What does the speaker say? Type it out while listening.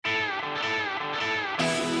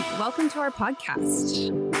Welcome to our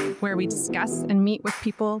podcast, where we discuss and meet with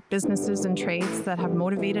people, businesses, and trades that have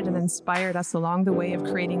motivated and inspired us along the way of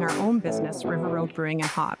creating our own business, River Road Brewing and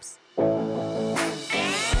Hops.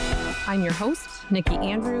 I'm your host, Nikki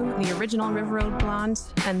Andrew, the original River Road Blonde,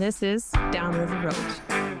 and this is Down River Road.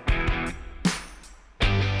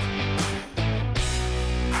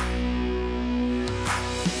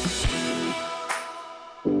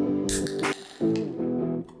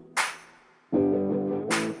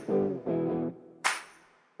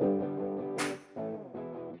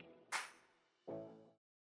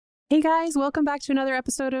 Hey guys, welcome back to another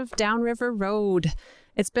episode of Down River Road.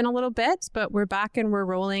 It's been a little bit, but we're back and we're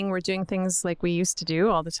rolling. We're doing things like we used to do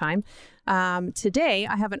all the time. Today,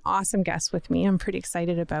 I have an awesome guest with me. I'm pretty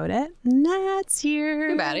excited about it. Nat's here.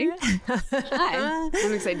 Hey, Maddie. Hi.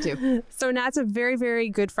 I'm excited too. So Nat's a very, very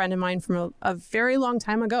good friend of mine from a very long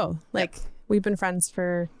time ago. We've been friends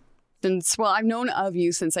for... I've known of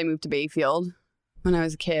you since I moved to Bayfield when I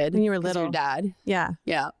was a kid. When you were little. Your dad. Yeah.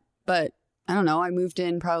 Yeah. But I don't know. I moved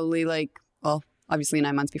in probably obviously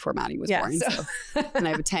 9 months before Maddie was born. So. And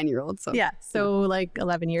I have a 10-year-old. So yeah. So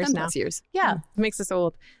 11 years 10 now. plus years. Yeah. It makes us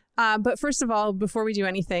old. But first of all, before we do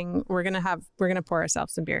anything, we're going to pour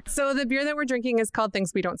ourselves some beer. So the beer that we're drinking is called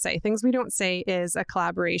Things We Don't Say. Things We Don't Say is a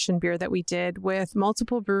collaboration beer that we did with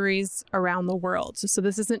multiple breweries around the world. So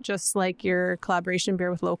this isn't just like your collaboration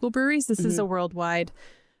beer with local breweries. This is a worldwide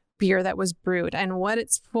beer that was brewed. And what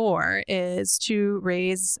it's for is to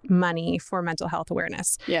raise money for mental health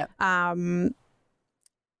awareness. Yeah.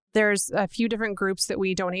 There's a few different groups that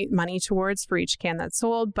we donate money towards for each can that's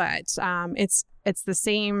sold, but it's the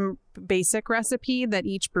same basic recipe that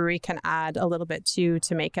each brewery can add a little bit to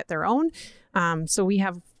make it their own. So we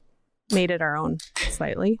have made it our own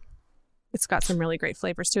slightly. It's got some really great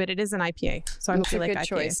flavors to it. It is an IPA, so I hope you like IPAs. Good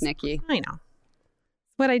choice, Nikki. I know.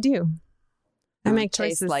 It's what I do. I make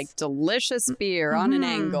choices. Tastes like delicious beer on an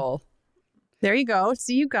angle. There you go.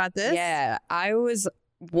 So you got this. Yeah. I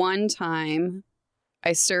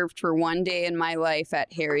served for one day in my life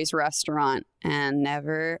at Harry's restaurant and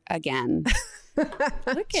never again.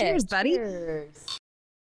 Cheers, buddy. Cheers.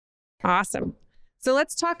 Awesome. So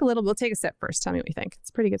let's talk a little. We'll take a sip first. Tell me what you think. It's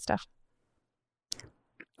pretty good stuff.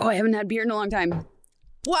 Oh, I haven't had beer in a long time.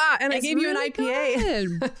 Wow. And It's I gave you an really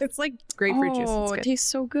IPA. good. It's like grapefruit juice. Oh, it tastes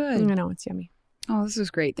so good. I know. It's yummy. Oh, this is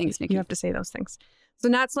great. Thanks, Nikki. You have to say those things. So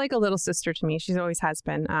Nat's like a little sister to me. She always has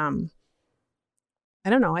been. I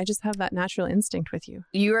don't know. I just have that natural instinct with you.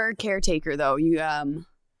 You are a caretaker, though. You got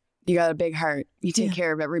a big heart. You take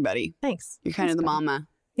care of everybody. Thanks. You're kind of the mama.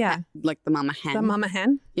 Yeah. Like the mama hen. The mama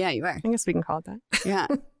hen? Yeah, you are. I guess we can call it that. Yeah.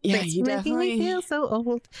 Yeah, Thanks you for making me definitely. feel so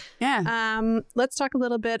old. Yeah. Let's talk a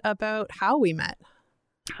little bit about how we met.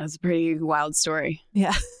 That's a pretty wild story.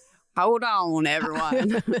 Yeah. Hold on,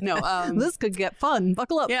 everyone. No. This could get fun.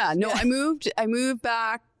 Buckle up. Yeah. No, I moved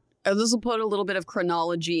back. This will put a little bit of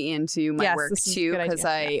chronology into my work too, because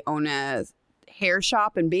I own a hair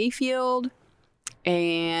shop in Bayfield,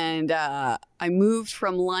 and I moved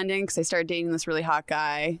from London because I started dating this really hot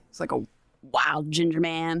guy. He's like a wild ginger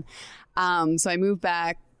man. So I moved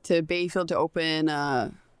back to Bayfield to open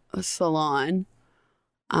a salon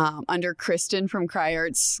under Kristen from Cry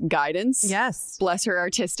Arts guidance. Yes. Bless her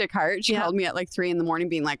artistic heart. She called me at 3 a.m.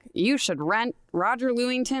 being like, you should rent Roger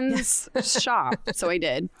Lewington's shop. So I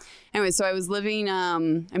did. Anyway, so I was living, I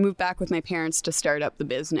moved back with my parents to start up the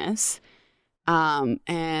business. And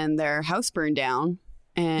their house burned down.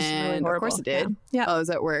 And really of course it did. Yeah. I was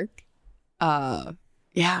at work.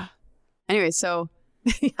 Yeah. Anyway, so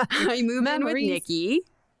I moved in with Nikki.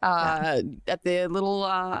 At the little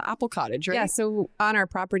apple cottage, right? Yeah. So on our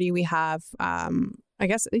property, we have, I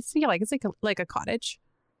guess it's like a cottage.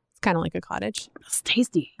 It's kind of like a cottage. It's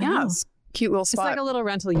tasty. Yeah, it's a cute little spot. It's like a little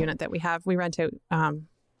rental unit that we have. We rent out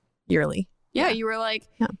yearly. Yeah, you were like,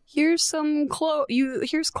 here's some clothes.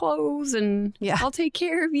 Here's clothes, and I'll take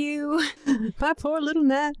care of you. My poor little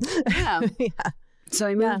Nat. Yeah. Yeah. So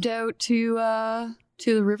I moved out to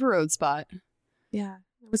the River Road spot. Yeah.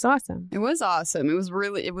 It was awesome. It was awesome.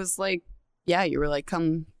 It was like, yeah, you were like,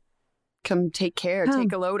 come take care,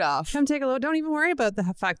 take a load off. Come take a load. Don't even worry about the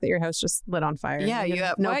fact that your house just lit on fire. Yeah, you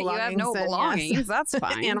have no belongings. Yes. That's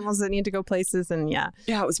fine. Animals that need to go places, and yeah,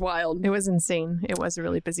 it was wild. It was insane. It was a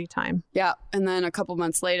really busy time. Yeah, and then a couple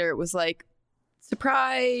months later, it was like,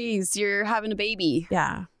 surprise, you're having a baby.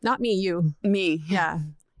 Yeah, not me, you. Me. Yeah.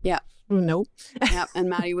 Yeah. Nope. Yeah, and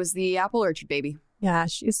Maddie was the apple orchard baby. Yeah,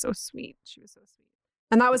 she's so sweet. She was so sweet.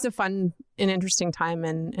 And that was a fun and interesting time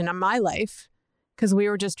in my life, because we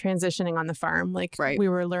were just transitioning on the farm. We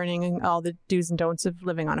were learning all the do's and don'ts of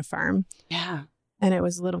living on a farm. Yeah. And it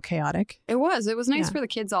was a little chaotic. It was nice for the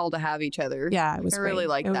kids all to have each other. Yeah, it was I really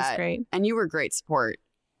liked that. It was great. And you were great support.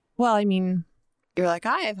 Well, I mean, you're like,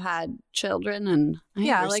 I have had children and I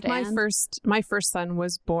understand. Like my first son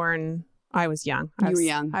was born, I was young. You were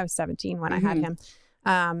young. I was 17 when I had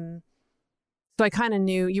him. So I kind of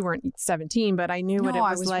knew, you weren't 17, but I knew what it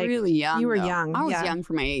was like. I was really young. You were young. I was young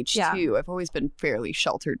for my age too. I've always been a fairly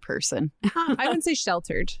sheltered person. I wouldn't say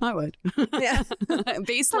sheltered. I would. Yeah.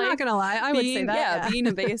 Base I'm not going to lie. I would say that. Yeah,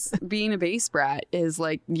 being a base brat is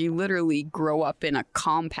like you literally grow up in a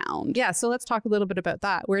compound. Yeah. So let's talk a little bit about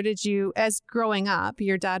that. Where did you, as growing up,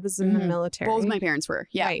 your dad was in the military. Both my parents were.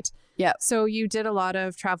 Yeah. Right. Yeah. So you did a lot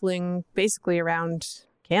of traveling basically around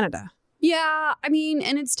Canada. Yeah. I mean,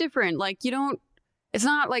 and it's different. Like it's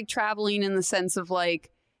not like traveling in the sense of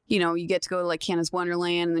like, you get to go to like Canada's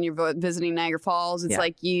Wonderland and then you're visiting Niagara Falls. It's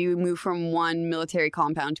like you move from one military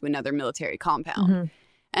compound to another military compound.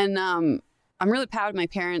 And I'm really proud of my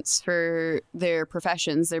parents for their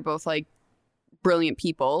professions. They're both like brilliant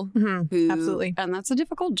people who, absolutely. And that's a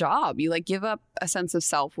difficult job. You like give up a sense of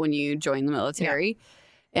self when you join the military.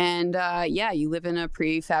 And you live in a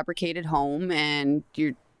prefabricated home and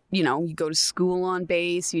you go to school on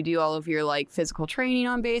base, you do all of your like physical training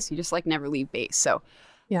on base, you just like never leave base. So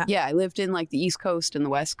I lived in like the East Coast and the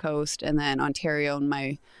West Coast and then Ontario, and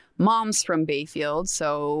my mom's from Bayfield.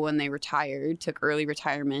 So when they retired, took early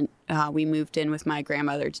retirement, we moved in with my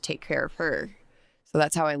grandmother to take care of her. So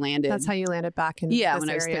that's how I landed. That's how you landed back in this when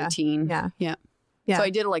I was 13. Yeah. So I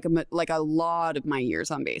did like a lot of my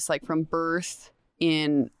years on base, like from birth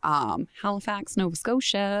in Halifax, Nova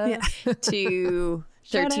Scotia to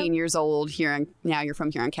 13 years old now you're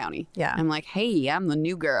from Huron County. Yeah. I'm like, hey, I'm the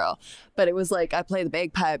new girl. But it was like I play the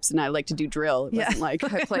bagpipes and I like to do drill. It wasn't like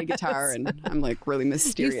I play guitar and I'm like really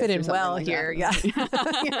mysterious. You fit in well like here. Yes.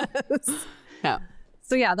 Yeah.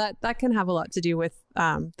 So that can have a lot to do with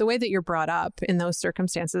the way that you're brought up in those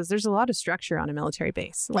circumstances. There's a lot of structure on a military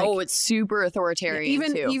base. Like, it's super authoritarian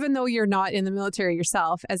even though you're not in the military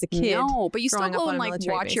yourself as a kid. No, but you still go and like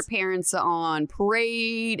watch your parents on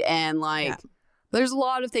parade and like there's a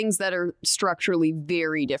lot of things that are structurally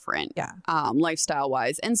very different. Yeah. Lifestyle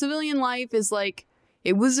wise. And civilian life is like,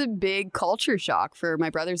 it was a big culture shock for my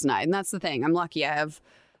brothers and I. And that's the thing. I'm lucky. I have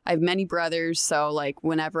many brothers, so like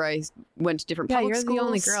whenever I went to different public schools. Yeah, you're the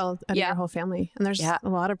only girl out of your whole family, and there's a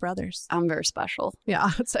lot of brothers. I'm very special. Yeah,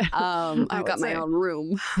 I've got my own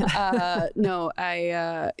room.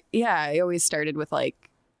 I always started with like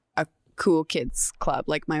a cool kids club,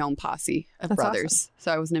 like my own posse of brothers. Awesome.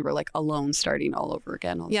 So I was never like alone starting all over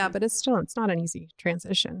again. But it's not an easy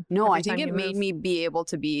transition. No, I think it made me be able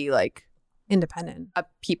to be like independent, a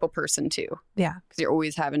people person too. Yeah, because you're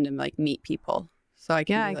always having to like meet people. So I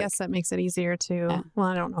guess that makes it easier to, well,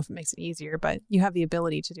 I don't know if it makes it easier, but you have the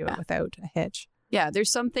ability to do it without a hitch. Yeah.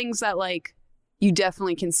 There's some things that like you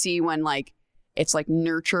definitely can see when like it's like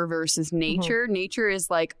nurture versus nature. Nature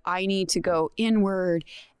is like, I need to go inward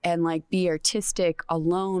and like be artistic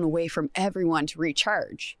alone away from everyone to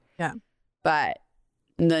recharge. Yeah. But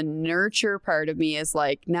the nurture part of me is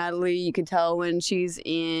like, Natalie, you can tell when she's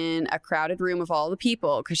in a crowded room of all the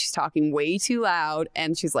people because she's talking way too loud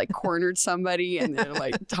and she's like cornered somebody and they're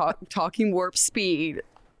like talking warp speed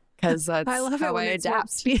because that's how I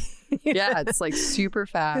adapt. Yeah, it's like super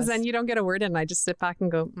fast. Because then you don't get a word in and I just sit back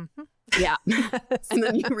and go, Yeah. And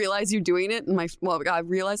then you realize you're doing it and I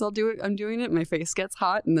realize I'm doing it and my face gets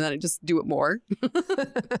hot and then I just do it more.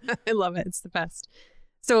 I love it. It's the best.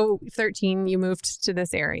 So 13, you moved to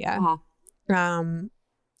this area.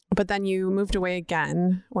 But then you moved away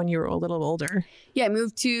again when you were a little older. Yeah, I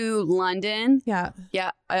moved to London. Yeah.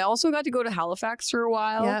 Yeah. I also got to go to Halifax for a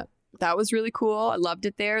while. Yeah. That was really cool. I loved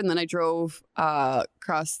it there. And then I drove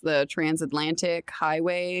across the transatlantic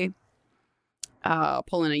highway,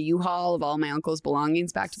 pulling a U-Haul of all my uncle's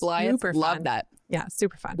belongings back to Blythe. Super fun. Loved that. Yeah,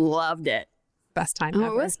 super fun. Loved it. Best time ever.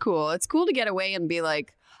 It was cool. It's cool to get away and be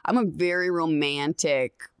like, I'm a very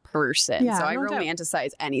romantic person. Yeah, so I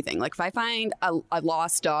romanticize anything. Like if I find a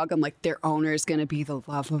lost dog, I'm like, their owner is going to be the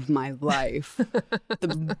love of my life.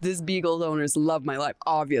 This beagle's owners love my life,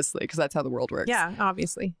 obviously, because that's how the world works. Yeah,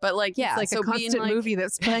 obviously. But like, yeah. It's like a constant movie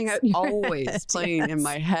that's playing out in your always head. playing in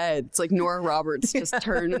my head. It's like Nora Roberts just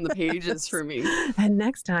turning the pages for me. And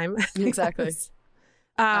next time. Exactly.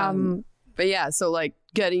 But yeah, so like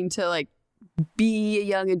getting to like be a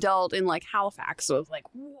young adult in like Halifax. So I was like,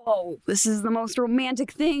 whoa, this is the most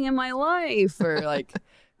romantic thing in my life. Or like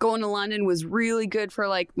going to London was really good for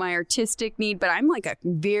like my artistic need. But I'm like a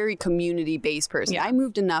very community based person. Yeah. I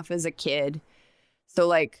moved enough as a kid. So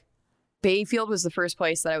like Bayfield was the first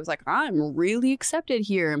place that I was like, I'm really accepted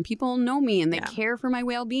here and people know me and they care for my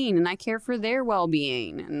well-being and I care for their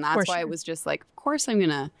well-being. And that's why it was just like, of course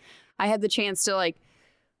I had the chance to like,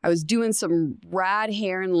 I was doing some rad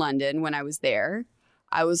hair in London when I was there.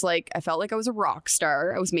 I felt like I was a rock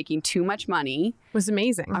star. I was making too much money. It was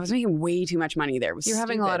amazing. I was making way too much money there. You're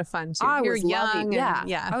having a lot of fun too. I You're was young.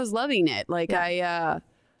 I was loving it. Like I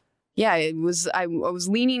was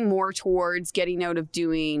leaning more towards getting out of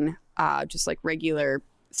doing just like regular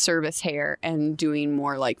service hair and doing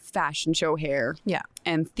more like fashion show hair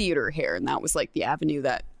and theater hair. And that was like the avenue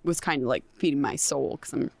that was kind of like feeding my soul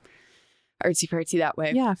because I'm artsy-fartsy that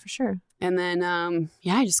way. Yeah, for sure. And then,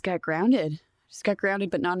 I just got grounded.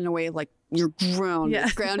 But not in a way of like, you're grounded. Yeah.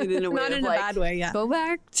 Grounded in a way not of in like, a bad way,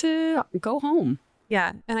 go home.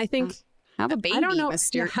 Yeah. And I think... have a baby. I don't know.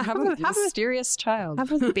 Have a mysterious child.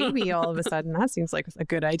 Have a baby all of a sudden. That seems like a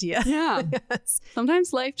good idea. Yeah. Yes.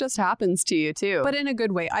 Sometimes life just happens to you too. But in a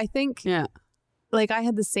good way. I think... Yeah. Like I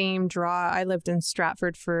had the same draw. I lived in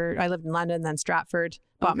London, then Stratford,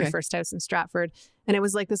 bought my first house in Stratford. And it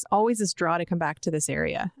was like this draw to come back to this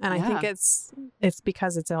area. And I think it's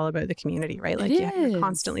because it's all about the community, right? Like you're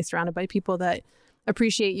constantly surrounded by people that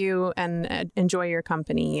appreciate you and enjoy your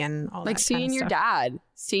company and all like that seeing kind of your stuff. dad.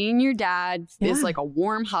 Seeing your dad is like a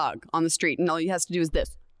warm hug on the street. And all he has to do is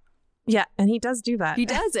this. Yeah. And he does do that. He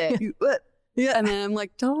does it. Yeah. And then I'm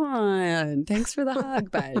like, Dawn, thanks for the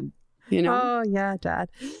hug, bud. You know? Oh, yeah, Dad.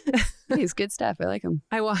 He's good stuff. I like him.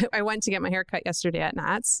 I went to get my hair cut yesterday at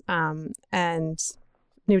Nat's and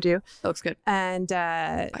new do. Looks good. And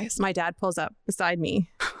my dad pulls up beside me.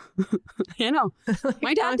 You know, like,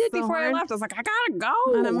 my dad did before I left. I was like, I gotta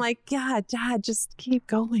go. And I'm like, yeah, Dad, just keep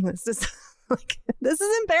going. This is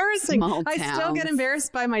embarrassing. I still get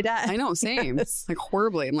embarrassed by my dad. I know, same. It's like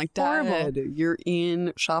horribly. I'm like, Dad, you're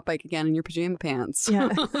in Shop Bike again in your pajama pants. Yeah,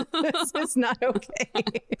 this is not okay.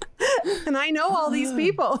 And I know all these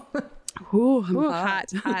people. Ooh,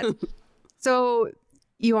 hot. So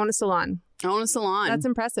you own a salon. I own a salon. That's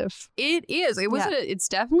impressive. It is. It's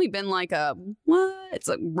definitely been like it's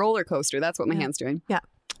a roller coaster. That's what my hand's doing. Yeah.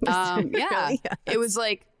 Really? It was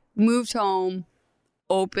like moved home,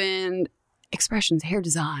 opened Expressions Hair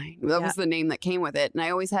Design. That was the name that came with it. And I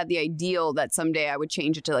always had the ideal that someday I would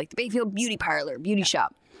change it to like the Bayfield Beauty Parlor, beauty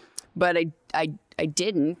shop. But I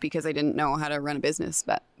didn't because I didn't know how to run a business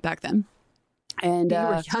back then. And you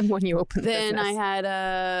were young when you opened then business.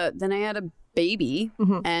 I had a baby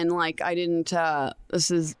and like I didn't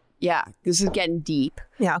this is getting deep.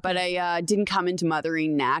 Yeah. But I didn't come into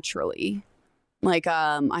mothering naturally. Like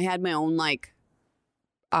I had my own like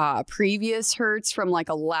previous hurts from like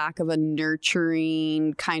a lack of a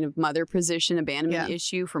nurturing kind of mother position abandonment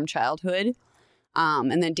issue from childhood.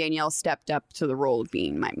 And then Danielle stepped up to the role of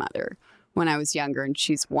being my mother when I was younger, and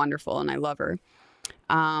she's wonderful and I love her.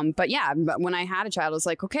 But when I had a child, I was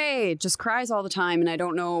like, okay, it just cries all the time and I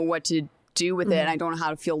don't know what to do with it. And I don't know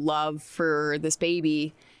how to feel love for this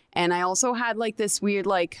baby. And I also had like this weird,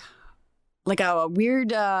 like a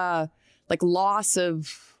weird, like loss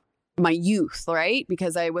of my youth, right?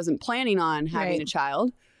 Because I wasn't planning on having a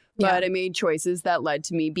child, but I made choices that led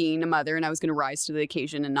to me being a mother, and I was going to rise to the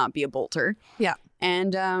occasion and not be a bolter. Yeah.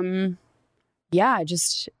 And,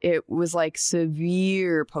 it was like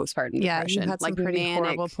severe postpartum depression. You had like some pretty manic.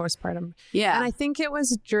 horrible postpartum. Yeah. And I think it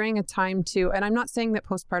was during a time too, and I'm not saying that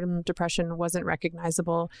postpartum depression wasn't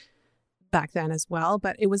recognizable back then as well,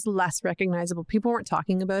 but it was less recognizable. People weren't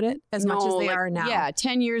talking about it as much as they are now. Yeah,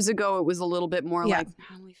 10 years ago, it was a little bit more like,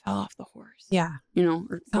 we fell off the horse. Yeah. You know,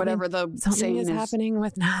 or whatever the saying is. Happening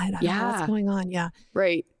with Nat. I don't know what's going on. Yeah.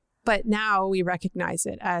 Right. But now we recognize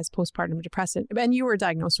it as postpartum depression. And you were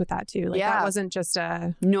diagnosed with that too. Like that wasn't just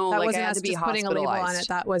that wasn't I had us to be just putting a label on it.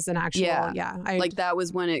 That was an actual, like that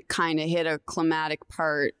was when it kind of hit a climatic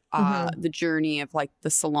part, the journey of like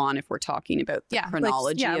the salon, if we're talking about the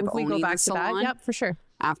chronology of owning the salon. That, yep, for sure.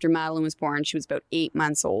 After Madeline was born, she was about 8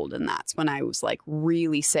 months old. And that's when I was like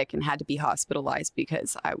really sick and had to be hospitalized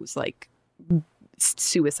because I was like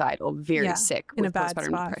suicidal, very sick in with a bad postpartum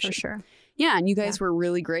spot, depression. For sure. Yeah, and you guys were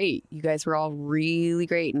really great. You guys were all really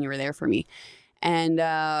great, and you were there for me. And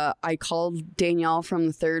I called Danielle from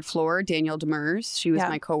the 3rd floor, Danielle Demers. She was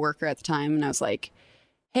my coworker at the time, and I was like,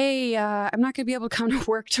 hey, I'm not going to be able to come to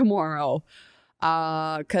work tomorrow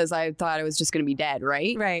because I thought I was just going to be dead,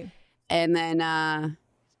 right? Right. And then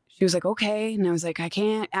she was like, okay. And I was like, I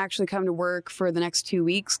can't actually come to work for the next 2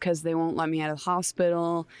 weeks because they won't let me out of the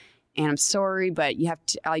hospital. And I'm sorry, but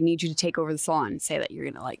I need you to take over the salon and say that you're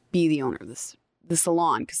going to like be the owner of the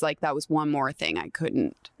salon. Cause like that was one more thing I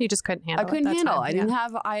couldn't. You just couldn't handle. I couldn't handle. I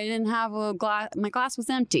didn't have a glass. My glass was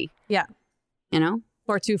empty. Yeah. You know?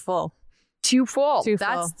 Or too full. too full.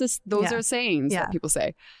 Those are sayings that people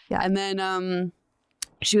say. Yeah. And then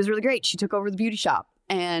she was really great. She took over the beauty shop,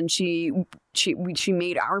 and she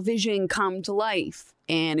made our vision come to life.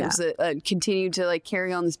 And it was continued to like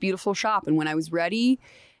carry on this beautiful shop. And when I was ready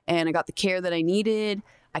and I got the care that I needed,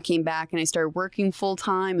 I came back and I started working full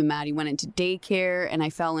time, and Maddie went into daycare, and I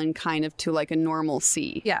fell in kind of to like a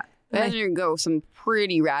normalcy. Yeah. I had to go some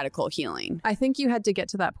pretty radical healing. I think you had to get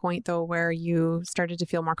to that point though, where you started to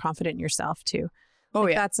feel more confident in yourself too. Oh,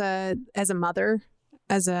 like that's as a mother,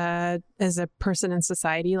 as a person in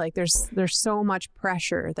society, like there's so much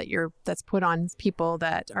pressure that's put on people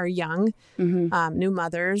that are young, new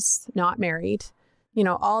mothers, not married,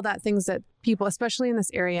 all that things that people, especially in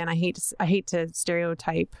this area, and I hate to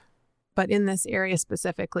stereotype, but in this area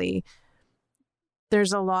specifically,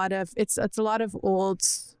 there's a lot of it's a lot of old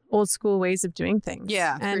school ways of doing things.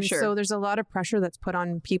 Yeah, and for sure. So there's a lot of pressure that's put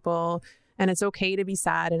on people, and it's okay to be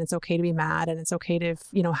sad, and it's okay to be mad, and it's okay to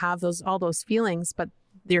have all those feelings, but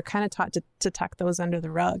you're kind of taught to tuck those under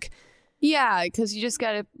the rug. Yeah, because you just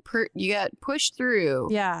got pushed through.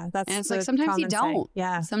 Yeah, and it's like sometimes you don't.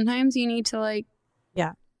 Yeah, sometimes you need to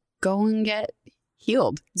go and get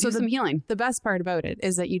healed. Do some healing. The best part about it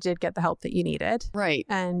is that you did get the help that you needed. Right.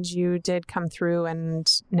 And you did come through, and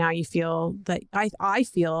now you feel that I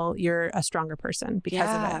feel you're a stronger person because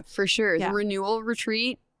of it. For sure. Yeah. The renewal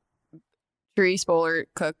retreat, Therese Boller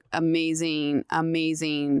Cook, amazing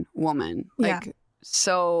woman. Like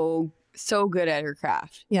so good at her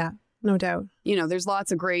craft. Yeah, no doubt. There's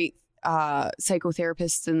lots of great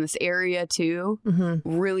psychotherapists in this area too.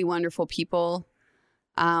 Mm-hmm. Really wonderful people.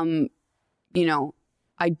 I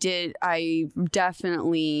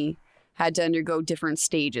definitely had to undergo different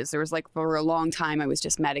stages. There was for a long time I was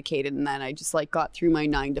just medicated, and then I just got through my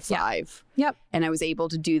 9 to 5. Yep. And I was able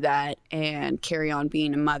to do that and carry on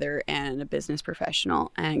being a mother and a business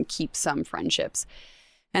professional and keep some friendships.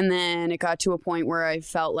 And then it got to a point where I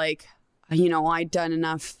felt like, I'd done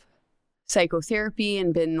enough psychotherapy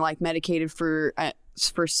and been medicated for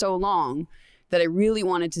so long that I really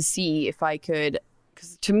wanted to see if I could.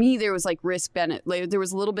 Because to me, there was risk benefit. There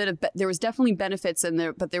was a little bit of, there was definitely benefits in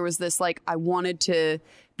there, but there was this I wanted to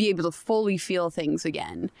be able to fully feel things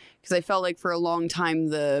again. Because I felt like for a long time,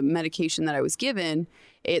 the medication that I was given,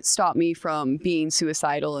 it stopped me from being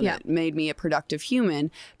suicidal, and it made me a productive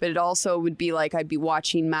human. But it also would be I'd be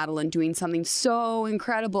watching Madeline doing something so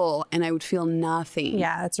incredible, and I would feel nothing.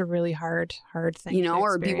 Yeah, that's a really hard thing.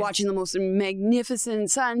 Or be watching the most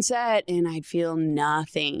magnificent sunset, and I'd feel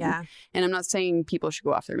nothing. Yeah. And I'm not saying people should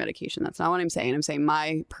go off their medication. That's not what I'm saying. I'm saying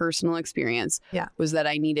my personal experience was that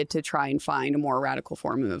I needed to try and find a more radical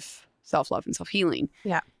form of self-love and self-healing.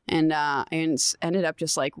 Yeah. And ended up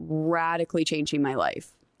just radically changing my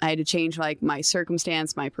life. I had to change my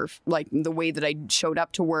circumstance, the way that I showed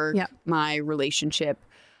up to work, my relationship,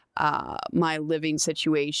 my living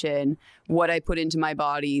situation, what I put into my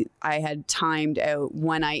body. I had timed out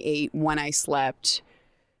when I ate, when I slept.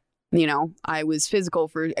 I was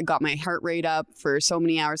physical I got my heart rate up for so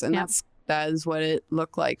many hours, and that is what it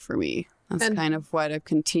looked like for me. That's kind of what I've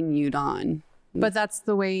continued on. But that's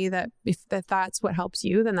the way that if that's what helps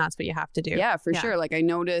you, then that's what you have to do. Yeah, for sure. I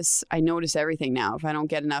notice everything now. If I don't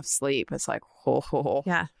get enough sleep, it's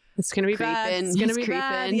yeah, it's going to be bad. It's going to be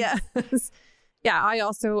bad. Yeah. Yeah.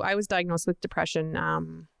 I was diagnosed with depression,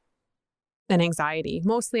 and anxiety,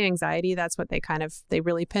 mostly anxiety. That's what they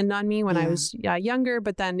really pinned on me when I was younger,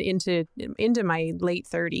 but then into my late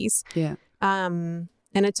 30s. Yeah. And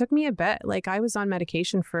it took me a bit. I was on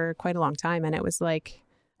medication for quite a long time, and it was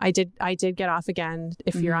I did get off again.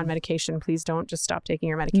 If you're on medication, please don't just stop taking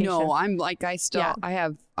your medication. No, I'm I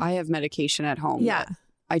have medication at home. Yeah.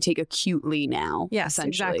 I take acutely now. Yes,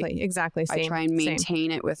 essentially. Exactly. Same, I try and maintain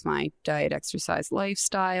it with my diet, exercise,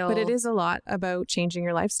 lifestyle. But it is a lot about changing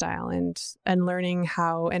your lifestyle and learning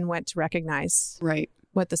how and what to recognize. Right.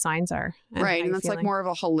 What the signs are. Right. And that's more of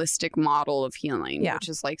a holistic model of healing, which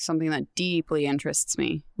is something that deeply interests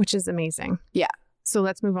me. Which is amazing. Yeah. So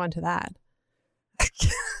let's move on to that.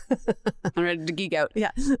 I'm ready to geek out.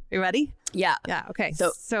 Yeah. You ready? Yeah. Yeah. Okay.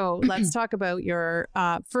 So let's talk about your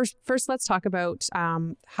first let's talk about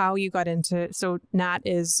how you got into. So Nat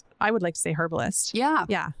is, I would like to say, herbalist. Yeah.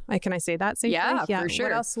 Yeah. Can I say that safely? Yeah, for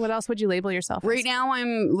sure. What else would you label yourself right as? Now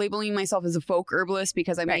I'm labeling myself as a folk herbalist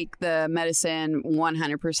because I make the medicine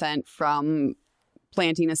 100% from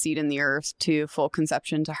planting a seed in the earth to full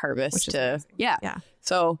conception to harvest to yeah.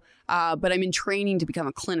 So but I'm in training to become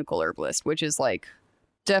a clinical herbalist, which is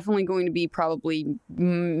definitely going to be probably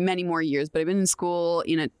many more years. But I've been in school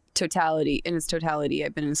in its totality.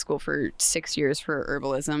 I've been in school for 6 years for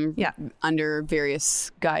herbalism under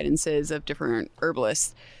various guidances of different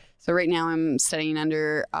herbalists. So right now I'm studying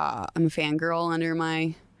under, I'm a fangirl under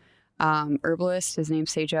my herbalist. His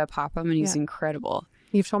name's Seja Papam, and he's incredible.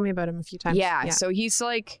 You've told me about him a few times. Yeah. So he's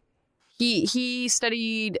like, he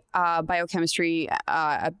studied biochemistry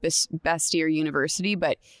at Bastyr University,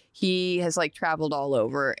 but he has like traveled all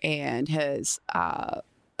over and has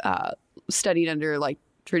studied under like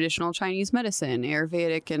traditional Chinese medicine,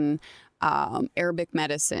 Ayurvedic and Arabic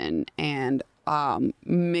medicine, and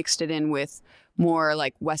mixed it in with more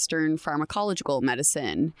like Western pharmacological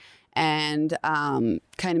medicine, and kind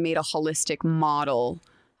of made a holistic model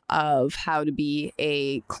of how to be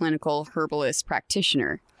a clinical herbalist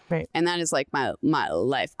practitioner. Right. And that is like my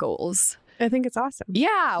life goals. I think it's awesome.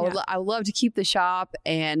 Yeah. I would love to keep the shop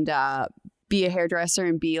and be a hairdresser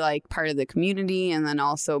and be like part of the community, and then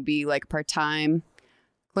also be like part-time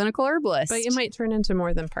clinical herbalist. But it might turn into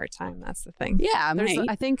more than part-time. That's the thing. Yeah.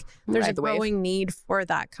 I think there's a growing need for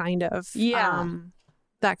that kind of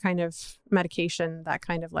medication, that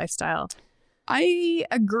kind of lifestyle. I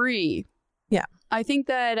agree. Yeah. I think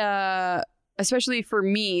that especially for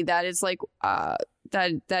me, that is like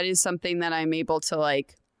that is something that I'm able to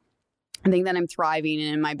like, I think that I'm thriving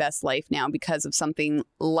in my best life now because of something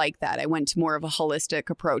like that. I went to more of a holistic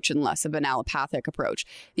approach and less of an allopathic approach.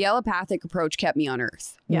 The allopathic approach kept me on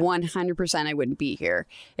earth. 100% I wouldn't be here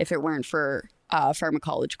if it weren't for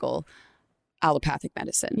pharmacological allopathic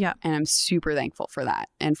medicine. Yeah. And I'm super thankful for that.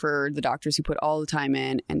 And for the doctors who put all the time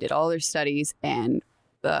in and did all their studies and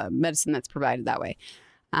the medicine that's provided that way.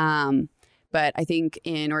 But I think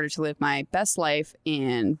in order to live my best life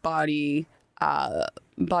in body,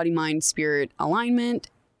 mind, spirit alignment,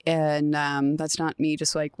 and that's not me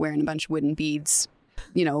just like wearing a bunch of wooden beads,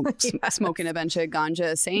 you know, smoking a bunch of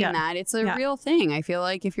ganja, saying that. It's a real thing. I feel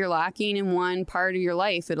like if you're lacking in one part of your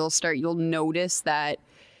life, you'll notice that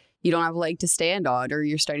you don't have a leg to stand on, or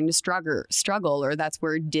you're starting to struggle, or that's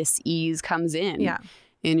where dis-ease comes in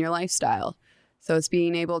your lifestyle. So it's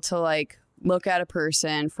being able to like look at a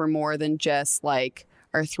person for more than just like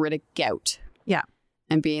arthritic gout. Yeah.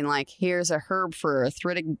 And being like, here's a herb for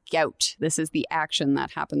arthritic gout. This is the action that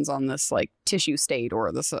happens on this like tissue state,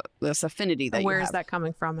 or this affinity that where is that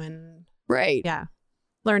coming from? And right. Yeah.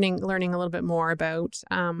 Learning a little bit more about,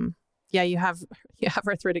 you have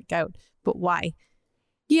arthritic gout, but why?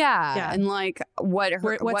 Yeah. And like what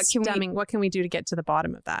can we do to get to the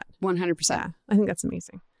bottom of that? 100%. Yeah. I think that's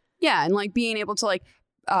amazing. Yeah. And like being able to like,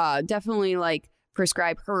 definitely like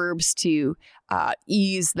prescribe herbs to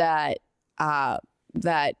ease that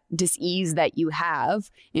dis-ease that you have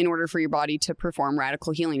in order for your body to perform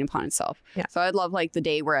radical healing upon itself. Yeah. So I'd love like the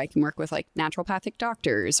day where I can work with like naturopathic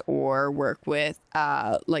doctors, or work with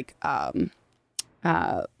what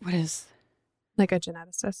is like a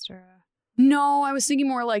geneticist or No, I was thinking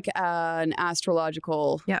more like an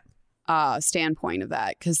astrological standpoint of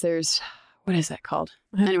that, because there's, what is that called?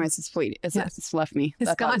 Anyways, it's fleet. It's left me.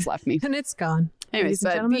 It's gone. It's left me. And it's gone. Anyways,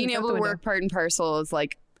 but being able to work part and parcel is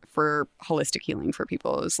like for holistic healing for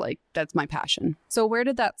people is like, that's my passion. So where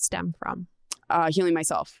did that stem from? Healing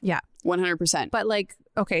myself. Yeah. 100%. But like,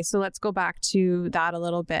 okay, so let's go back to that a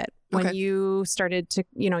little bit. When you started to,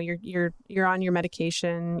 you're on your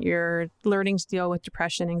medication, you're learning to deal with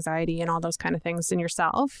depression, anxiety, and all those kind of things in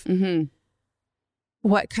yourself. Mm-hmm.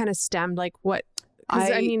 What kind of stemmed, like what?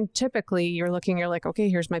 I mean, typically you're like, okay,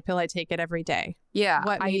 here's my pill. I take it every day. Yeah.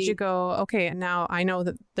 What made you go, okay, and now I know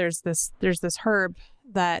that there's this herb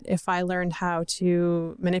that if I learned how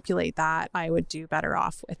to manipulate that, I would do better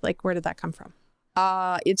off with. Like, where did that come from?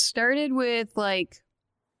 It started with like,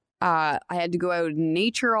 I had to go out in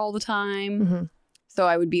nature all the time. Mm-hmm. So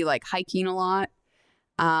I would be like hiking a lot.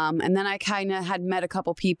 And then I kind of had met a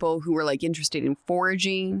couple people who were like interested in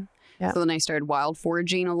foraging. Yeah. So then I started wild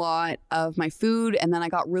foraging a lot of my food. And then I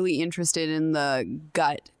got really interested in the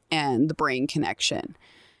gut and the brain connection.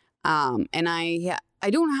 And I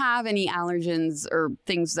don't have any allergens or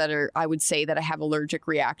things that I would say that I have allergic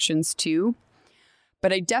reactions to.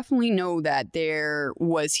 But I definitely know that there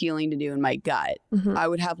was healing to do in my gut. Mm-hmm. I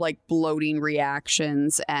would have like bloating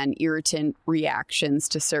reactions and irritant reactions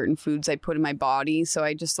to certain foods I put in my body. So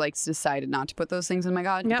I just like decided not to put those things in my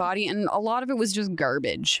body. And a lot of it was just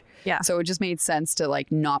garbage. Yeah. So it just made sense to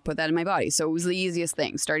like not put that in my body. So it was the easiest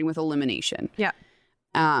thing, starting with elimination. Yeah.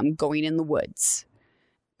 Going in the woods,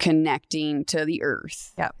 connecting to the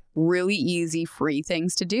earth. Yeah. Really easy, free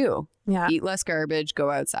things to do. Yeah. Eat less garbage, go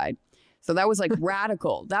outside. So that was like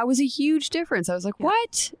radical. That was a huge difference. I was like,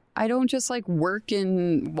 what? I don't just like work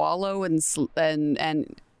and wallow and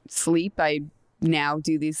sleep. I now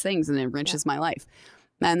do these things, and it enriches my life.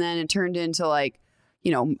 And then it turned into like,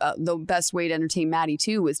 the best way to entertain Maddie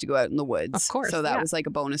too was to go out in the woods. Of course. So that was like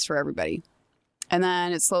a bonus for everybody. And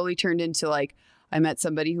then it slowly turned into like, I met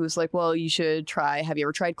somebody who was like, well, you should try, have you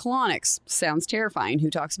ever tried colonics? Sounds terrifying. Who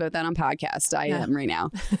talks about that on podcasts? I am right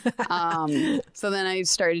now. So then I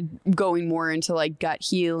started going more into like gut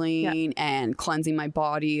healing and cleansing my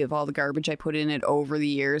body of all the garbage I put in it over the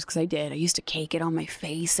years. Because I used to cake it on my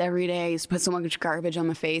face every day. I used to put so much garbage on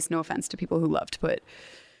my face. No offense to people who love to put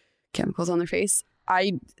chemicals on their face.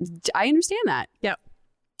 I understand that. Yep.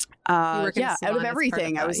 Out of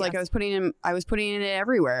everything. I was putting it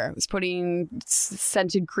everywhere. I was putting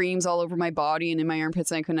scented creams all over my body and in my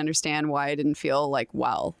armpits, and I couldn't understand why I didn't feel like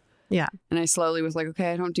well. Yeah. And I slowly was like,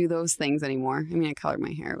 okay, I don't do those things anymore. I mean, I colored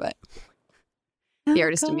my hair, but the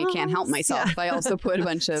artist in me can't help myself. Yeah. I also put a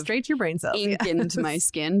bunch of straight to your brain cells ink into my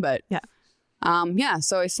skin, but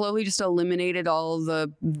so I slowly just eliminated all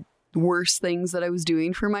the worst things that I was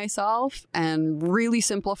doing for myself and really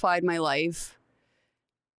simplified my life.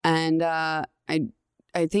 And I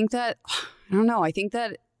think that, I think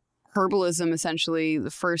that herbalism, essentially, the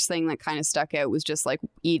first thing that kind of stuck out was just like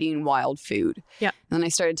eating wild food. Yeah. And then I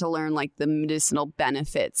started to learn like the medicinal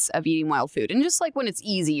benefits of eating wild food. And just like when it's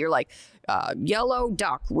easy, you're like, yellow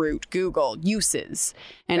duck root, Google uses.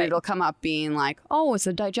 And it'll come up being like, oh, it's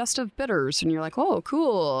a digestive bitters. And you're like, oh,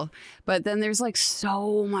 cool. But then there's like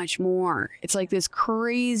so much more. It's like this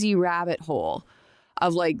crazy rabbit hole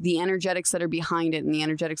of like the energetics that are behind it and the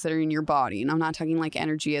energetics that are in your body. And I'm not talking like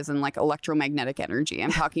energy as in like electromagnetic energy.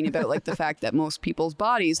 I'm talking about like the fact that most people's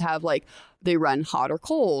bodies have like, they run hot or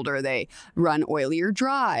cold, or they run oily or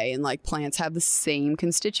dry. And like plants have the same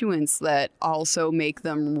constituents that also make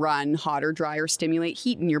them run hot or dry or stimulate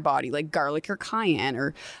heat in your body, like garlic or cayenne,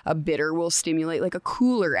 or a bitter will stimulate like a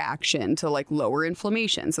cooler action to like lower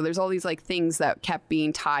inflammation. So there's all these like things that kept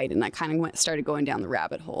being tied, and I kind of started going down the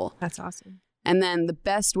rabbit hole. That's awesome. And then the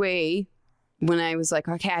best way, when I was like,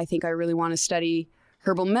 okay, I think I really want to study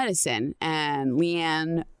herbal medicine, and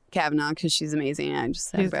Leanne Kavanaugh, because she's amazing. I just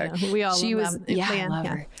said about her. We all she love was, yeah, Leanne, I love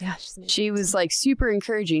her. Yeah, she's amazing. She was like super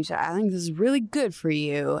encouraging. She said, I think this is really good for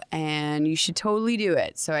you, and you should totally do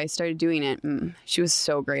it. So I started doing it. She was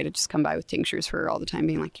so great. I'd just come by with tinctures for her all the time,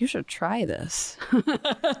 being like, you should try this.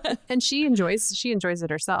 And she enjoys it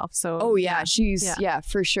herself. So she's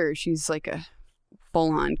for sure. She's like a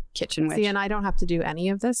full-on kitchen witch. See, and I don't have to do any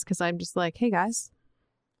of this because I'm just like, hey guys,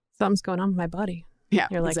 something's going on with my body. Yeah,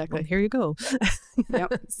 you're like, exactly. Well, here you go.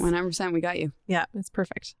 Yep, 100%. We got you. Yeah, it's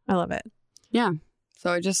perfect. I love it. Yeah.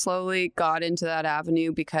 So I just slowly got into that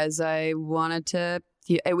avenue because I wanted to.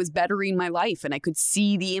 It was bettering my life, and I could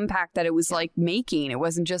see the impact that it was like making. It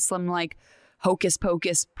wasn't just some like hocus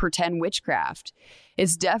pocus pretend witchcraft.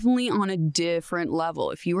 It's definitely on a different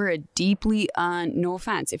level. If you were a deeply, no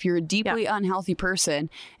offense, if you're a deeply unhealthy person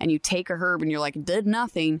and you take a herb and you're like, did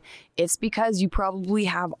nothing, it's because you probably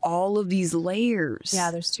have all of these layers. Yeah,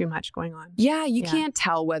 there's too much going on. Yeah, you can't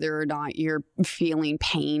tell whether or not you're feeling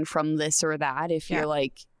pain from this or that if you're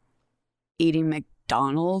like eating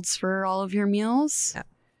McDonald's for all of your meals. Yeah,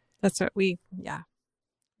 that's what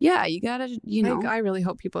Yeah, you gotta, I really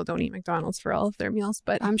hope people don't eat McDonald's for all of their meals,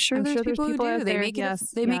 but I'm sure there's people who do. They make it.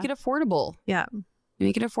 Make it affordable. Yeah, they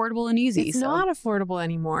make it affordable and easy. It's not affordable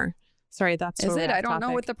anymore. Sorry, that's is it. I don't know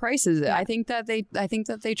what the price is. Yeah. I think that they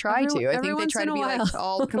try to. I think they try to be like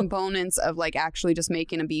all components of like actually just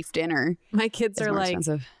making a beef dinner. My kids are like,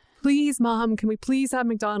 expensive. Please, Mom, can we please have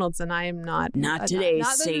McDonald's? And I am not. Not today,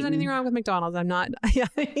 Not that there's anything wrong with McDonald's. I'm not. Yeah,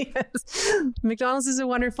 yes. McDonald's is a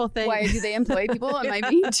wonderful thing. Why do they employ people? Am I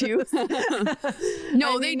being too?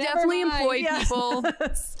 No, they definitely employ people.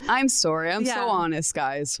 I'm sorry. I'm so honest,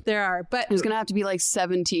 guys. There are, but there's gonna have to be like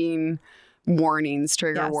 17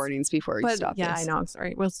 trigger warnings before we stop this. I know. I'm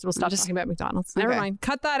sorry. We'll stop talking about McDonald's. Never mind.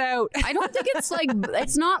 Cut that out. I don't think it's like,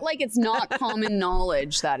 it's not like it's not common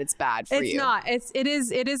knowledge that it's bad for you. It's not. It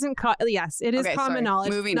isn't. Yes, it is common knowledge.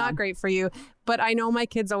 Moving it's not great for you. But I know my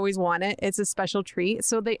kids always want it. It's a special treat.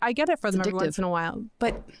 So I get it for them every once in a while.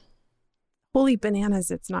 But holy bananas,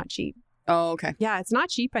 it's not cheap. Oh, okay. Yeah, it's not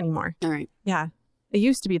cheap anymore. All right. Yeah. It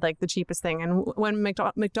used to be like the cheapest thing. And when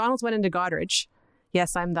McDonald's went into Goderich,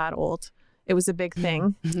 yes, I'm that old. It was a big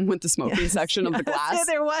thing. With the smoking section of the glass. Yeah,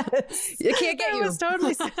 there was. It can't get you. It was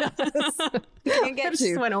totally can't get you.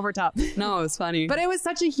 Just went over top. No, it was funny. But it was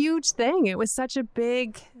such a huge thing. It was such a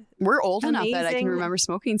big, we're old enough that I can remember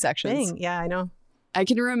smoking sections. Thing. Yeah, I know. I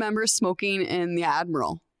can remember smoking in the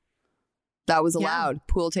Admiral. That was allowed.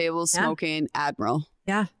 Pool tables, smoking, Admiral.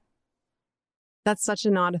 Yeah. That's such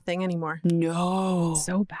not a thing anymore. No.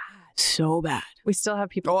 So bad. So bad. We still have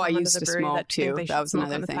people. I used to smoke too. That was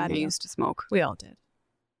another thing. I used to smoke. We all did.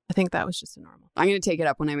 I think that was just a normal. I'm going to take it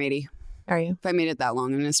up when I'm 80. Are you? If I made it that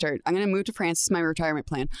long, I'm going to move to France. This is my retirement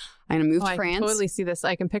plan. I'm going to move to France. I can totally see this.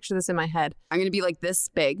 I can picture this in my head. I'm going to be like this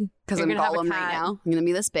big because I'm Gollum right now. I'm going to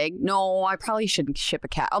be this big. No, I probably shouldn't ship a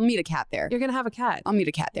cat. I'll meet a cat there. You're going to have a cat. I'll meet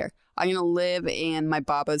a cat there. I'm going to live in my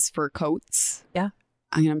Baba's fur coats. Yeah.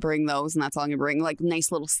 I'm going to bring those, and that's all I'm going to bring. Like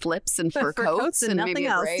nice little slips and fur coats and maybe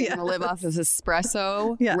a break. Yeah. I'm going to live off of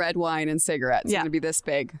espresso, red wine, and cigarets. It's going to be this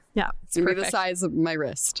big. Yeah. It's going to be the size of my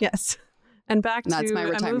wrist. Yes. And back to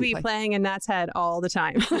a movie playing in Nat's head all the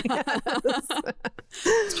time.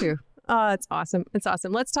 It's true. Oh, it's awesome. It's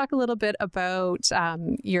awesome. Let's talk a little bit about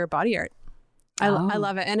your body art. I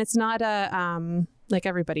love it. And it's not like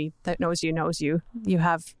everybody that knows you. You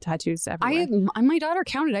have tattoos everywhere. My daughter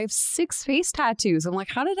counted. I have 6 face tattoos. I'm like,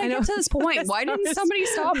 how did I get to this point? Why didn't somebody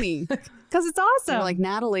stop me? Because it's awesome. They're like,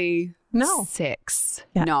 Natalie, no. 6.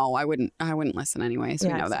 Yeah. No, I wouldn't listen anyways. We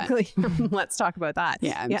know exactly. that. Let's talk about that.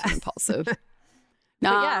 Yeah, I'm too impulsive.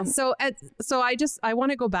 So I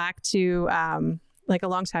want to go back to like a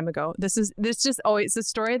long time ago. This just always a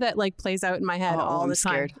story that like plays out in my head all the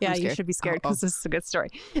time. Scared. Yeah, you should be scared because this is a good story.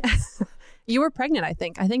 You were pregnant, I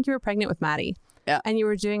think. I think you were pregnant with Maddie. Yeah. And you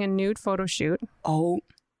were doing a nude photo shoot. Oh.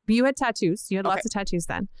 You had tattoos. You had lots of tattoos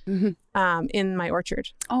then. Mm-hmm. In my orchard.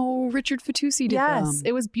 Oh, Richard Fatoussi did Yes,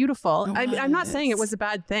 it was beautiful. I'm not saying it was a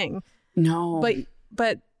bad thing. No.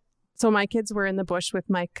 But so my kids were in the bush with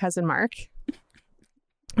my cousin Mark,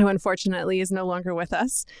 who unfortunately is no longer with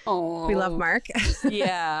us. Oh, we love Mark.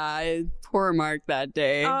 Yeah, poor Mark that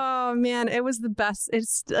day. Oh man, it was the best.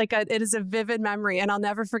 It's like it is a vivid memory, and I'll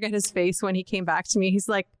never forget his face when he came back to me. He's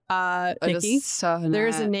like, "Nikki,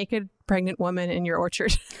 there's a naked pregnant woman in your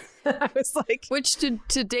orchard." I was like, "Which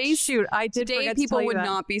today's shoot, I did. Today people would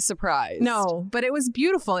not be surprised. No, but it was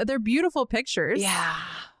beautiful. They're beautiful pictures. Yeah."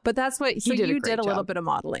 But that's what you did a little bit of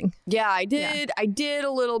modeling. Yeah, I did. Yeah. I did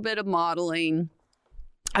a little bit of modeling.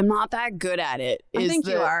 I'm not that good at it. I think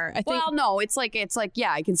you are. Well, no, it's like,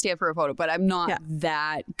 yeah, I can stand for a photo, but I'm not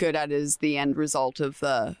that good at it as the end result of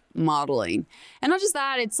the modeling. And not just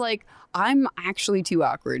that, it's like, I'm actually too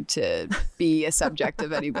awkward to be a subject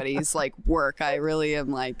of anybody's like work. I really am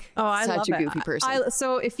like such a goofy person.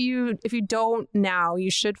 So if you don't now, you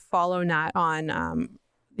should follow Nat on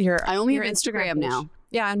I only have Instagram now.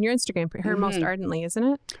 Yeah, on your Instagram, Her Most Ardently, isn't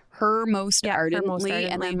it? Her Most Ardently,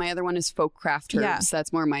 and then my other one is Folk Craft Herbs. Yeah.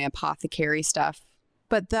 That's more my apothecary stuff.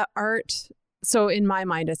 But the art, so in my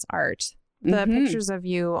mind, it's art. The pictures of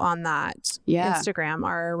you on that Instagram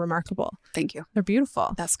are remarkable. Thank you. They're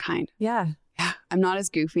beautiful. That's kind. Yeah. Yeah. I'm not as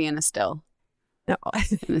goofy in a still. No,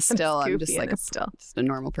 in a still, I'm just like just a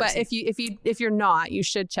normal person. But if you're not, you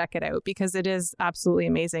should check it out because it is absolutely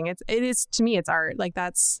amazing. It is to me, it's art. Like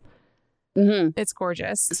that's. It's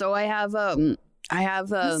gorgeous. So I have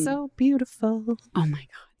so beautiful. Oh my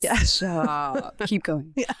god. Yeah. Keep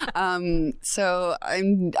going. Yeah. So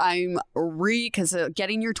I'm because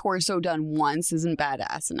getting your torso done once isn't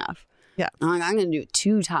badass enough. Yeah. I'm going to do it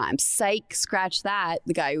 2 times. Psych, scratch that.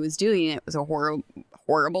 The guy who was doing it was a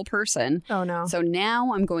horrible person. Oh no. So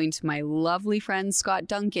now I'm going to my lovely friend Scott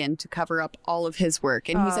Duncan to cover up all of his work.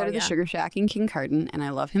 And he's out of the Sugar Shack in Kincardine, and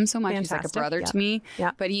I love him so much. Fantastic. He's like a brother to me.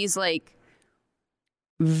 Yeah. But he's like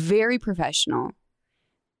very professional,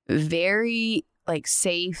 very like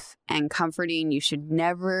safe and comforting. You should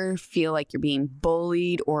never feel like you're being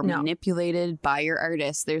bullied or manipulated by your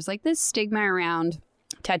artist. There's like this stigma around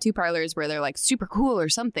tattoo parlors where they're like super cool or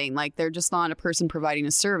something. Like they're just not a person providing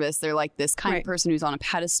a service. They're like this kind of person who's on a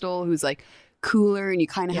pedestal, who's like cooler, and you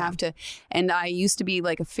kind of have to. And I used to be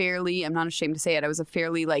like I'm not ashamed to say it, I was a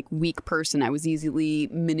fairly like weak person. I was easily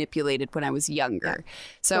manipulated when I was younger.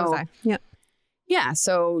 So yeah,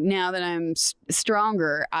 so now that I'm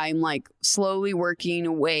stronger, I'm like slowly working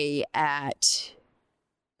away at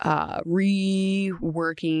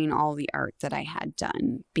reworking all the art that I had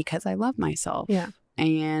done because I love myself. Yeah.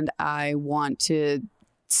 And I want to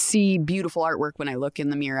see beautiful artwork when I look in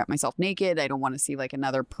the mirror at myself naked. I don't want to see like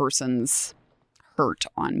another person's hurt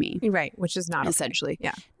on me. Right, which is not essentially. Okay.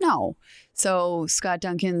 Yeah. No. So Scott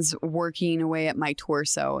Duncan's working away at my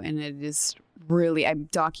torso, and it is really, I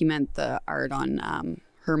document the art on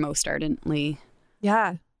Her Most Ardently.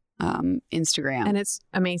 Yeah. Instagram. And it's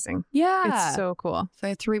amazing. Yeah. It's so cool. So I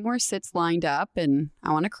have 3 more sits lined up, and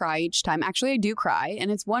I want to cry each time. Actually, I do cry,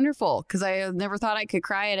 and it's wonderful because I never thought I could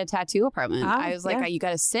cry at a tattoo apartment. I was like, you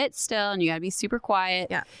got to sit still and you got to be super quiet.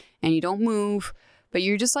 Yeah. And you don't move. But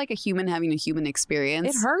you're just like a human having a human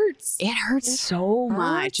experience. It hurts. It hurts so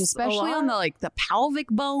much, especially on the like the pelvic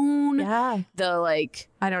bone. Yeah. The like,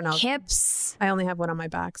 I don't know, hips. I only have one on my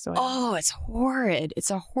back, so it's horrid. It's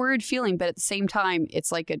a horrid feeling, but at the same time,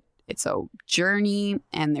 it's like It's a journey,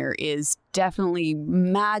 and there is definitely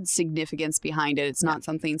mad significance behind it. It's not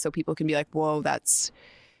something so people can be like, whoa, that's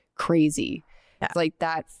crazy. Yeah. It's like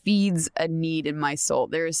that feeds a need in my soul.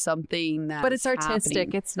 There is something that, but it's artistic.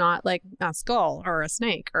 Happening. It's not like a skull or a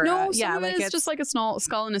snake or like it's just like a skull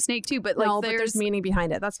and a snake too. But like, but there's meaning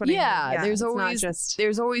behind it. That's what I mean. Yeah, there's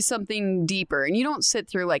always something deeper, and you don't sit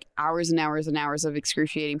through like hours and hours and hours of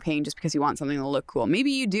excruciating pain just because you want something to look cool. Maybe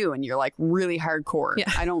you do, and you're like really hardcore.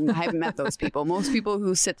 Yeah. I haven't met those people. Most people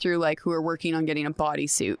who sit through like who are working on getting a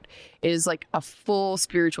bodysuit is like a full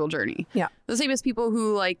spiritual journey. Yeah. The same as people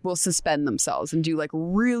who like will suspend themselves and do like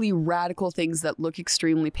really radical things that look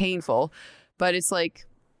extremely painful, but it's like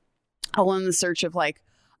all in the search of like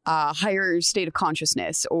a higher state of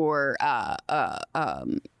consciousness or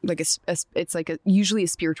like it's like usually a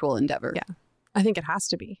spiritual endeavor. Yeah. I think it has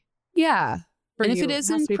to be. Yeah. And if it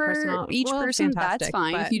isn't for each person, that's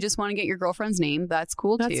fine. If you just want to get your girlfriend's name, that's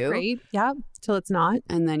cool too. That's great. Yeah. Till it's not.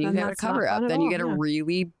 And then you get a cover up. Then you get a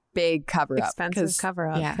really big cover up. Expensive cover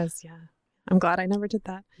up. Because I'm glad I never did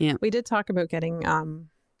that. Yeah. We did talk about getting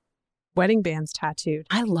wedding bands tattooed.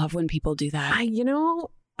 I love when people do that.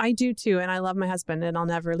 I do too. And I love my husband and I'll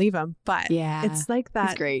never leave him. But it's like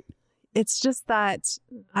that. It's great. It's just that,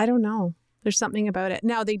 I don't know. There's something about it.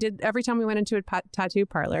 Now, they did, every time we went into a tattoo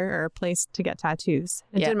parlor or a place to get tattoos,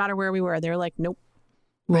 it didn't matter where we were. They were like, nope.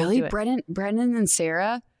 Really? Brendan and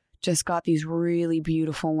Sarah just got these really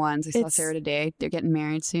beautiful ones. I saw Sarah today. They're getting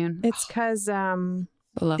married soon. It's because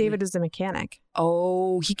David is a mechanic.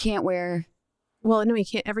 Oh, he can't wear. Well, no, he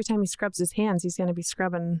can't. Every time he scrubs his hands, he's going to be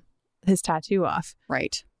scrubbing his tattoo off.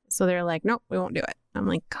 Right. So they're like, nope, we won't do it. I'm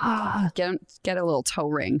like, God. Get a little toe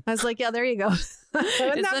ring. I was like, yeah, there you go.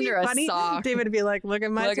 It's under a sock. David would be like, look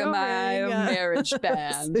at my toe ring. Marriage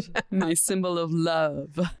band. My symbol of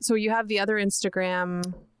love. So you have the other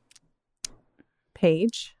Instagram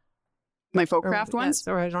page. My Folkcraft ones? Yes,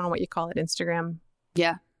 or I don't know what you call it. Instagram.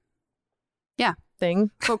 Yeah.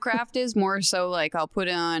 Thing. Folkcraft is more so like I'll put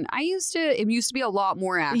on. It used to be a lot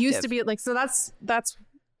more active. It used to be like, so that's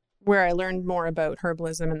where I learned more about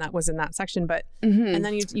herbalism, and that was in that section. But and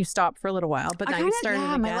then you stopped for a little while, but now you started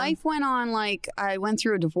again. My life went on, like I went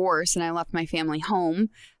through a divorce and I left my family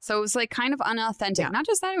home, so it was like kind of unauthentic. Not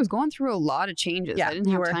just that, I was going through a lot of changes. I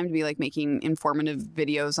didn't have time to be like making informative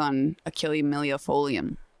videos on Achilles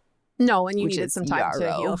millefolium. No, and you needed some time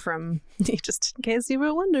to heal from, just in case you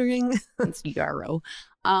were wondering. It's yarrow.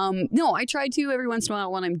 No, I try to every once in a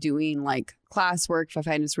while when I'm doing like classwork, if I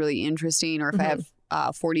find it's really interesting, or if I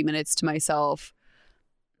have 40 minutes to myself,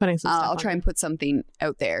 I'll try and put something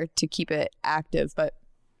out there to keep it active. But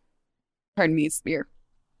pardon me, it's beer.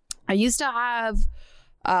 I used to have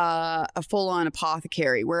a full-on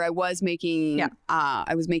apothecary where I was making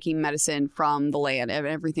medicine from the land and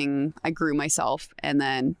everything I grew myself, and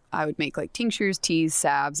then I would make like tinctures, teas,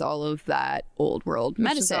 salves, all of that old world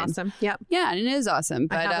medicine. Which is awesome. Yep. Yeah, and it is awesome.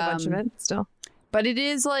 But I have a bunch of it still. But it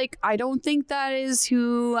is like, I don't think that is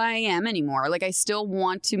who I am anymore. Like, I still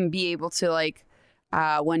want to be able to like,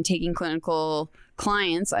 when taking clinical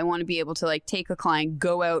clients, I want to be able to like take a client,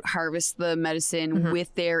 go out, harvest the medicine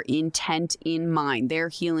with their intent in mind, their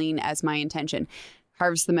healing as my intention,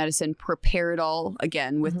 harvest the medicine, prepare it all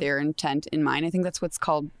again with their intent in mind. I think that's what's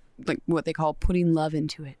called, like what they call putting love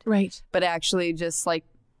into it. Right. But actually just like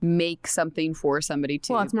make something for somebody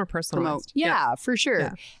to it's more personalized. Promote. Yeah, for sure.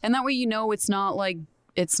 Yeah. And that way, it's not like,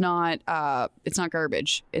 it's not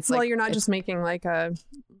garbage. It's like, you're not just making like a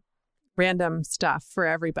random stuff for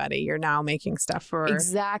everybody. You're now making stuff for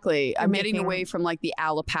exactly. I'm getting away from like the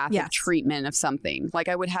allopathic treatment of something. Like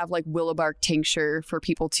I would have like willow bark tincture for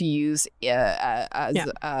people to use as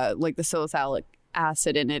like the salicylic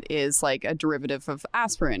acid in it is like a derivative of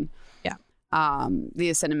aspirin. Yeah. The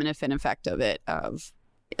acetaminophen effect of it of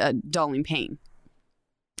dulling pain.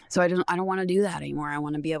 So I don't want to do that anymore. I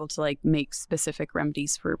want to be able to like make specific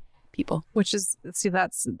remedies for people. Which is,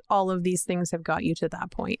 that's all of these things have got you to that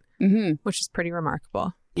point, which is pretty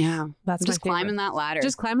remarkable. Yeah. That's just climbing that ladder.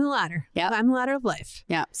 Just climbing the ladder. Yeah. Climb the ladder of life.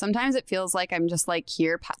 Yeah. Sometimes it feels like I'm just like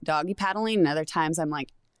here doggy paddling, and other times I'm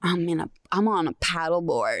like, I'm on a paddle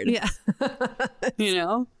board. Yeah.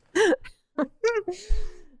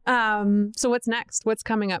 So what's next? What's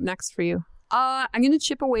coming up next for you? I'm going to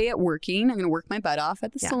chip away at working. I'm going to work my butt off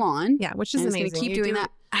at the salon. Yeah, which is amazing. I'm going to keep doing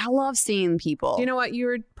that. I love seeing people. You know what? You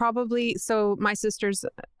were probably, so my sister's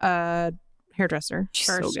hairdresser. She's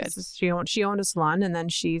so good. She owned a salon, and then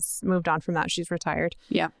she's moved on from that. She's retired.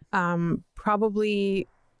 Yeah. Probably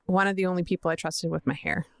one of the only people I trusted with my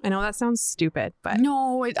hair. I know that sounds stupid, but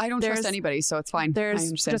no, I don't trust anybody, so it's fine.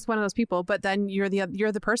 There's just one of those people, but then you're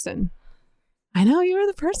the person. I know you're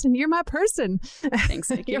the person. You're my person. Thanks,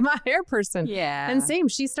 Nikki. You're my hair person. Yeah. And same,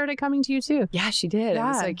 she started coming to you too. Yeah, she did. Yeah. It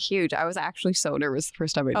was like huge. I was actually so nervous the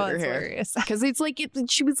first time I did her hair. Hilarious. Because it's like,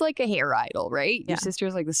 she was like a hair idol, right? Yeah. Your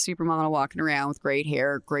sister's like the supermodel walking around with great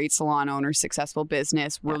hair, great salon owner, successful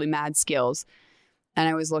business, really mad skills. And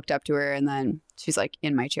I always looked up to her, and then she's like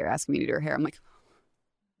in my chair asking me to do her hair. I'm like,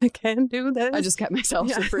 I can't do this. I just kept myself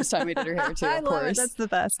the first time I did her hair too. I of love course. it. That's the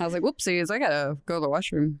best. I was like, whoopsies, I gotta go to the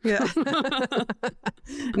washroom. Yeah.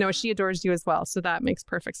 No, she adores you as well. So that makes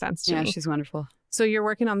perfect sense to me. Yeah, she's wonderful. So you're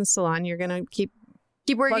working on the salon. You're going to keep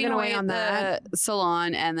working away on the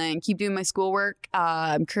salon and then keep doing my schoolwork.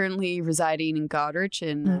 I'm currently residing in Goderich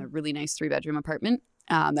in a really nice 3-bedroom apartment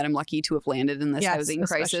that I'm lucky to have landed in this housing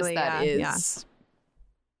crisis that is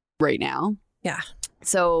right now. Yeah.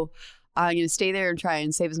 So I'm going to stay there and try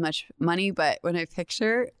and save as much money. But when I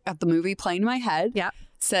picture at the movie playing in my head,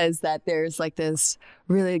 says that there's like this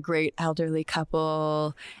really great elderly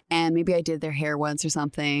couple and maybe I did their hair once or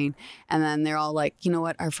something. And then they're all like, you know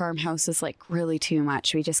what? Our farmhouse is like really too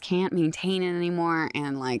much. We just can't maintain it anymore.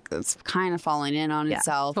 And like it's kind of falling in on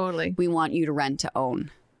itself. Totally. We want you to rent to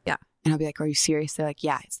own. Yeah. And I'll be like, are you serious? They're like,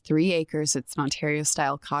 yeah, it's 3 acres. It's an Ontario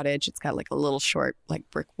style cottage. It's got like a little short like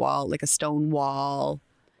brick wall, like a stone wall.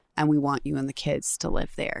 And we want you and the kids to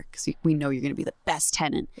live there because we know you're going to be the best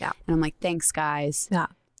tenant. Yeah. And I'm like, thanks, guys. Yeah.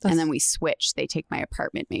 And then we switch. They take my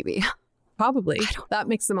apartment, maybe. Probably. That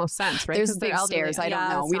makes the most sense, right? There's big stairs. I don't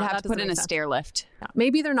know. We'd have to put in a stair lift. Yeah.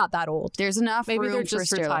 Maybe they're not that old. There's enough Maybe room they're for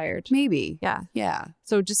just a stair retired. Lift. Maybe. Yeah. Yeah.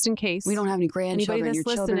 So just in case. We don't have any grandchildren. Your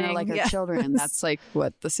children are like our children. That's like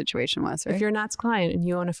what the situation was, right? If you're Nat's client and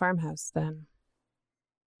you own a farmhouse, then.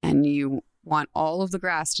 And you want all of the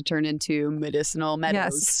grass to turn into medicinal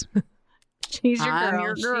meadows. Yes. She's your girl.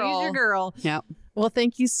 Your girl. She's your girl. Yep. Well,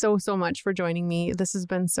 thank you so much for joining me. This has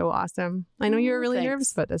been so awesome. I know you were really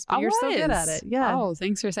nervous about this, but you're so good at it. Yeah. Oh,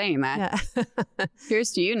 thanks for saying that. Yeah.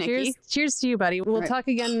 Cheers to you, Nikki. Cheers to you, buddy. We'll talk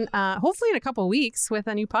again, hopefully in a couple of weeks with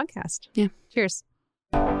a new podcast. Yeah. Cheers.